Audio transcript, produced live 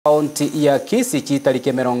Kaunti ya Kisii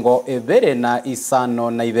chitarike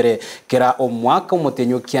 25 kera omwaka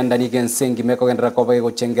umutenyukia ndani gensengi mekogendera koba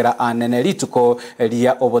guchengera anene rituko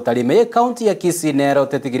ria obotari me kaunti ya Kisii nero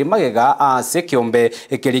tetigiri magega ase kiombe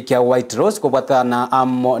ekerikia White Rose kubwatana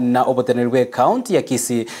amo na obotenerwe kaunti ya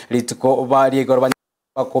Kisii rituko bari gorba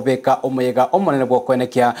bakobeka omuyega omonene bwo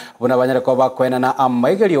kwenekia buna banyare ko bakwenana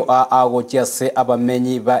amagerio agochiase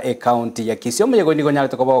abamenyi ba county ya Kisii omuyego nigo nyare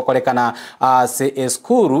to bakorekana ase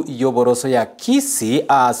eskuru yoboroso ya Kisii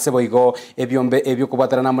ase boigo ebyombe ebyo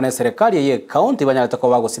kubatarana mune serikali ye county banyare to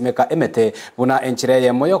bagosimeka emete buna enchire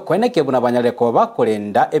ye moyo kweneke buna banyare ko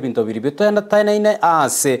bakorenda ebinto biri bitoyanda tainaine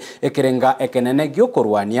ase ekerenga ekenene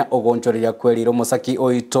gyokorwania ogonchorera kweliro musaki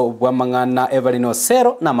oito bwa mangana Evelino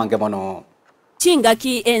Sero na mangemono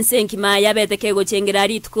Chingaki ensenkima yabeteke guchengera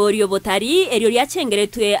rituko ryobotari eryo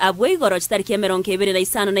ryachengeretwe abweigoro chitariki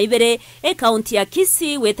 25 county ya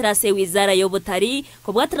Kisii wetrase wizara yobotari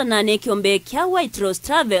kobwatrana ne kiombe kya White Rose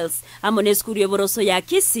Travels amone skuru yoboroso ya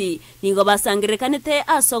Kisii ningo basangirekanete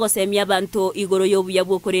asogosemya bantu igoro yobuya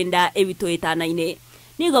bwokorenda ebito etanaine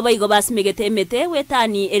nigo baigo basmegete emete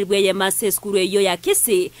wetani elbweye mase skuru eyo ya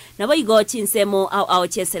Kisii na baigo chinsemo au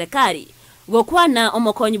cheserikali Gokwana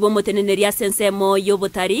omokonyi bomoteneneria sensemo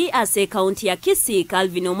yobotari ase kaunti ya Kisii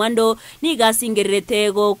Calvin Omando niga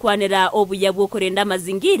singerete gokwanera obuya bwokorenda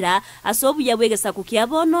mazingira asobuya bwegesa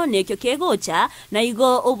kukiabono nekyo kegocha na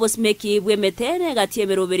igo obosmeki bwemetere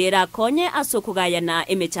gatiemeroberera konye asokugayana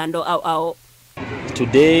emechando au.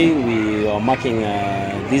 Today we are marking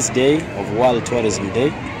this day of World Tourism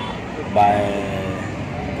Day by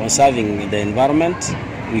conserving the environment.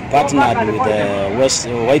 We partnered with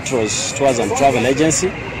the White Rose Tours and Travel Agency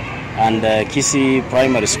and Kisii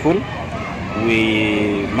Primary School.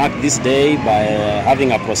 We marked this day by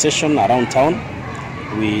having a procession around town.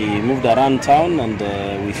 We moved around town and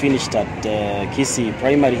we finished at Kisii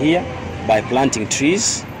Primary here by planting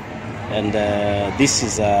trees. And this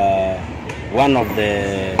is one of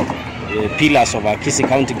the pillars of our Kisii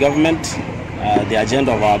County government. The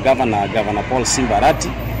agenda of our Governor Paul Simbarati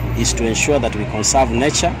is to ensure that we conserve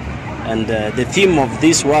nature, and the theme of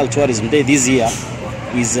this World Tourism Day this year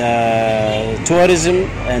is tourism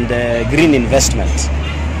and green investment.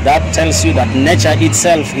 That tells you that nature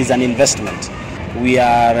itself is an investment. We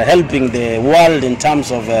are helping the world in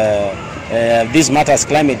terms of these matters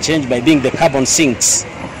climate change by being the carbon sinks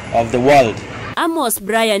of the world. Amos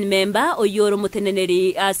Brian member oyoro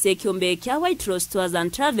muteneneri ase kiombe kya White Rose Tours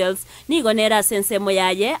and Travels nigo nera sensemo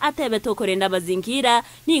yaye atebe tokorenda mazingira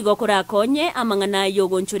nigo korakonye amangana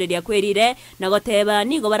yogonchoreria kwerire nagoteba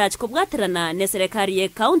nigo barachikobwaterana ne serikali ye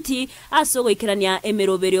county asogo ikirania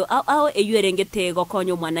emeroberio au eyuerengete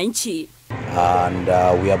gokonyo mwananchi. And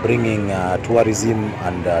we are bringing tourism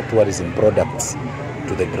and tourism products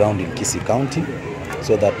to the ground in Kisii County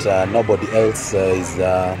so that nobody else is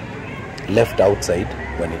left outside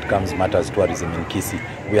when it comes matters tourism in Kisii.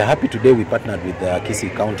 We are happy today we partnered with the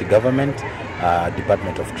Kisii County Government,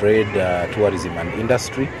 Department of Trade, Tourism and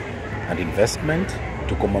Industry and Investment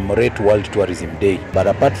to commemorate World Tourism Day. But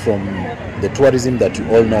apart from the tourism that you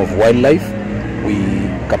all know of wildlife,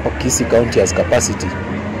 Kisii County has capacity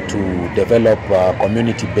to develop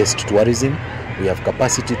community-based tourism. We have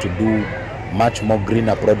capacity to do much more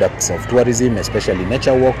greener products of tourism, especially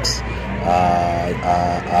nature walks,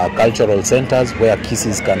 cultural centers where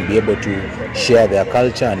Kisiis can be able to share their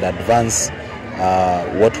culture and advance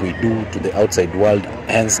what we do to the outside world,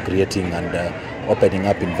 hence creating and opening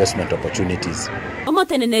up investment opportunities.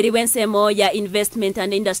 Omoteneneri wensemo ya investment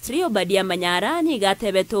and industry obadia manyara ni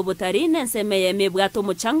gatebe tobotari nenseme ye mebwato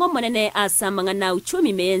muchango monene asamanga na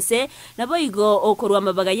uchumi mense na boigo okorwa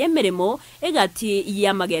mabaga yemeremo egati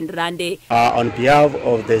ya magendrandi. On behalf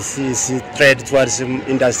of the CC Trade, Tourism,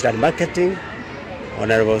 Industry and Marketing,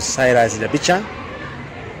 Honorable Cyrus Lebicha,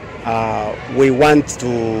 we want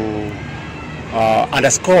to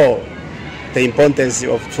underscore the importance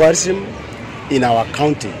of tourism in our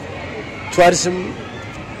county. Tourism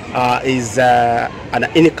is an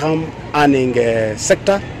income earning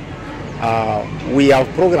sector. We have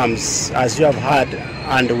programs, as you have heard,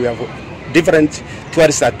 and we have different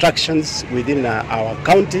tourist attractions within our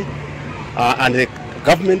county, and the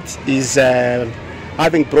government is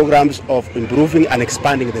having programs of improving and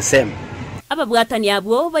expanding the same. Ababwatani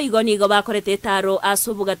abo baigoni go bakorete taro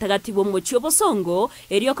asobuga tagati bo muchi obosongo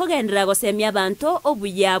eryo kogendera gosemya abantu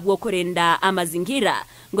obuya bwo korenda amazingira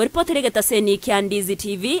ngo reporter geta seni kya Ndizi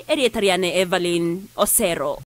TV erietariane Evelyn Osero.